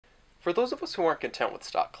For those of us who aren't content with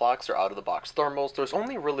stock clocks or out-of-the-box thermals, there's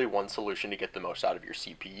only really one solution to get the most out of your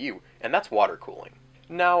CPU, and that's water cooling.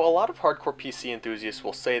 Now, a lot of hardcore PC enthusiasts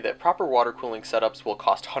will say that proper water cooling setups will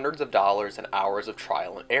cost hundreds of dollars and hours of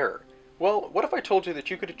trial and error. Well, what if I told you that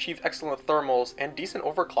you could achieve excellent thermals and decent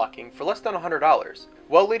overclocking for less than $100?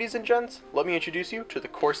 Well, ladies and gents, let me introduce you to the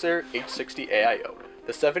Corsair H60 AIO,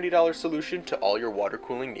 the $70 solution to all your water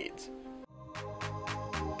cooling needs.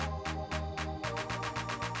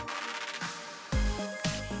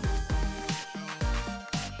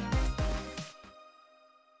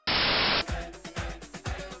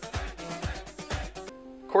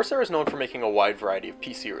 Corsair is known for making a wide variety of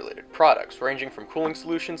PC-related products, ranging from cooling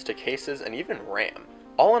solutions to cases and even RAM.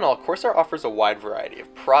 All in all, Corsair offers a wide variety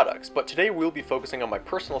of products, but today we'll be focusing on my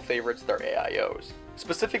personal favorites, their AIOs.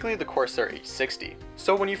 Specifically the Corsair H60.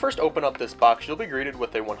 So when you first open up this box, you'll be greeted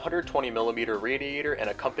with a 120mm radiator and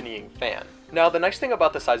accompanying fan. Now the nice thing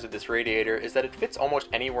about the size of this radiator is that it fits almost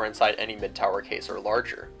anywhere inside any mid-tower case or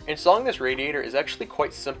larger. Installing this radiator is actually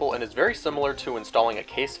quite simple and is very similar to installing a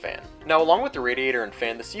case fan. Now along with the radiator and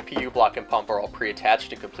fan, the CPU block and pump are all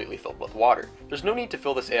pre-attached and completely filled with water. There's no need to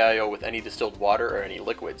fill this AIO with any distilled water or any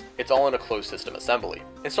liquids. It's all in a closed system assembly.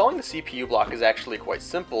 Installing the CPU block is actually quite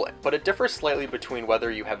simple, but it differs slightly between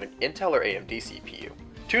whether you have an Intel or AMD CPU.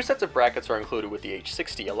 Two sets of brackets are included with the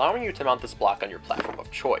H60, allowing you to mount this block on your platform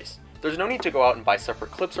of choice. There's no need to go out and buy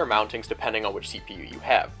separate clips or mountings depending on which CPU you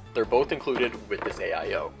have. They're both included with this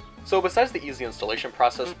AIO. So besides the easy installation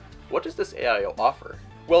process, what does this AIO offer?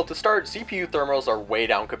 Well, to start, CPU thermals are way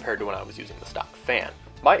down compared to when I was using the stock fan.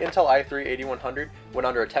 My Intel i3-8100 went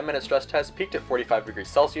under a 10-minute stress test, peaked at 45 degrees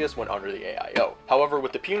Celsius when under the AIO. However,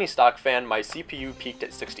 with the puny stock fan, my CPU peaked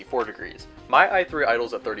at 64 degrees. My i3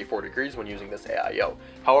 idles at 34 degrees when using this AIO.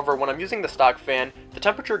 However, when I'm using the stock fan, the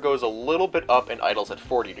temperature goes a little bit up and idles at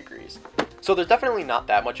 40 degrees. So there's definitely not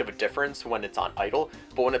that much of a difference when it's on idle,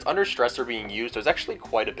 but when it's under stress or being used, there's actually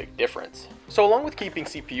quite a big difference. So along with keeping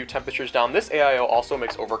CPU temperatures down, this AIO also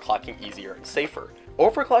makes overclocking easier and safer.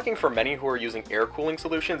 Overclocking for many who are using air cooling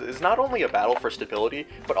solutions is not only a battle for stability,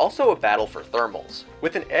 but also a battle for thermals.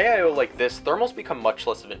 With an AIO like this, thermals become much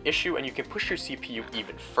less of an issue and you can push your CPU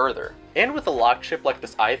even further. And with a locked chip like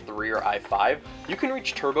this i3 or i5, you can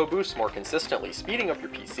reach turbo boosts more consistently, speeding up your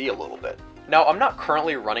PC a little bit. Now, I'm not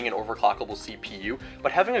currently running an overclockable CPU,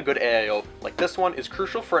 but having a good AIO like this one is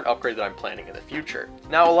crucial for an upgrade that I'm planning in the future.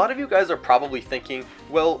 Now, a lot of you guys are probably thinking,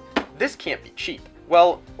 well, this can't be cheap.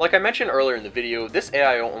 Well, like I mentioned earlier in the video, this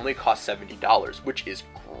AIO only costs $70, which is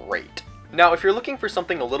great. Now, if you're looking for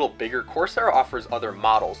something a little bigger, Corsair offers other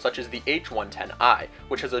models, such as the H110i,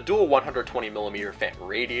 which has a dual 120mm fan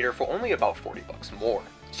radiator for only about $40 more.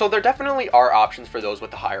 So there definitely are options for those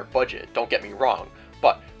with a higher budget, don't get me wrong.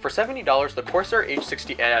 But for $70, the Corsair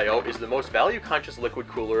H60 AIO is the most value-conscious liquid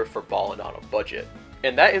cooler for balling on a budget.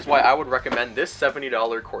 And that is why I would recommend this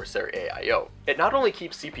 $70 Corsair AIO. It not only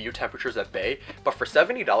keeps CPU temperatures at bay, but for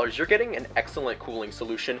 $70 you're getting an excellent cooling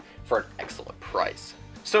solution for an excellent price.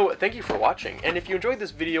 So thank you for watching, and if you enjoyed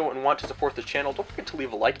this video and want to support the channel, don't forget to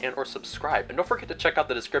leave a like and or subscribe, and don't forget to check out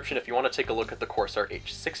the description if you want to take a look at the Corsair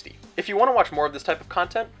H60. If you want to watch more of this type of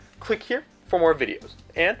content, click here for more videos,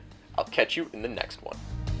 and I'll catch you in the next one.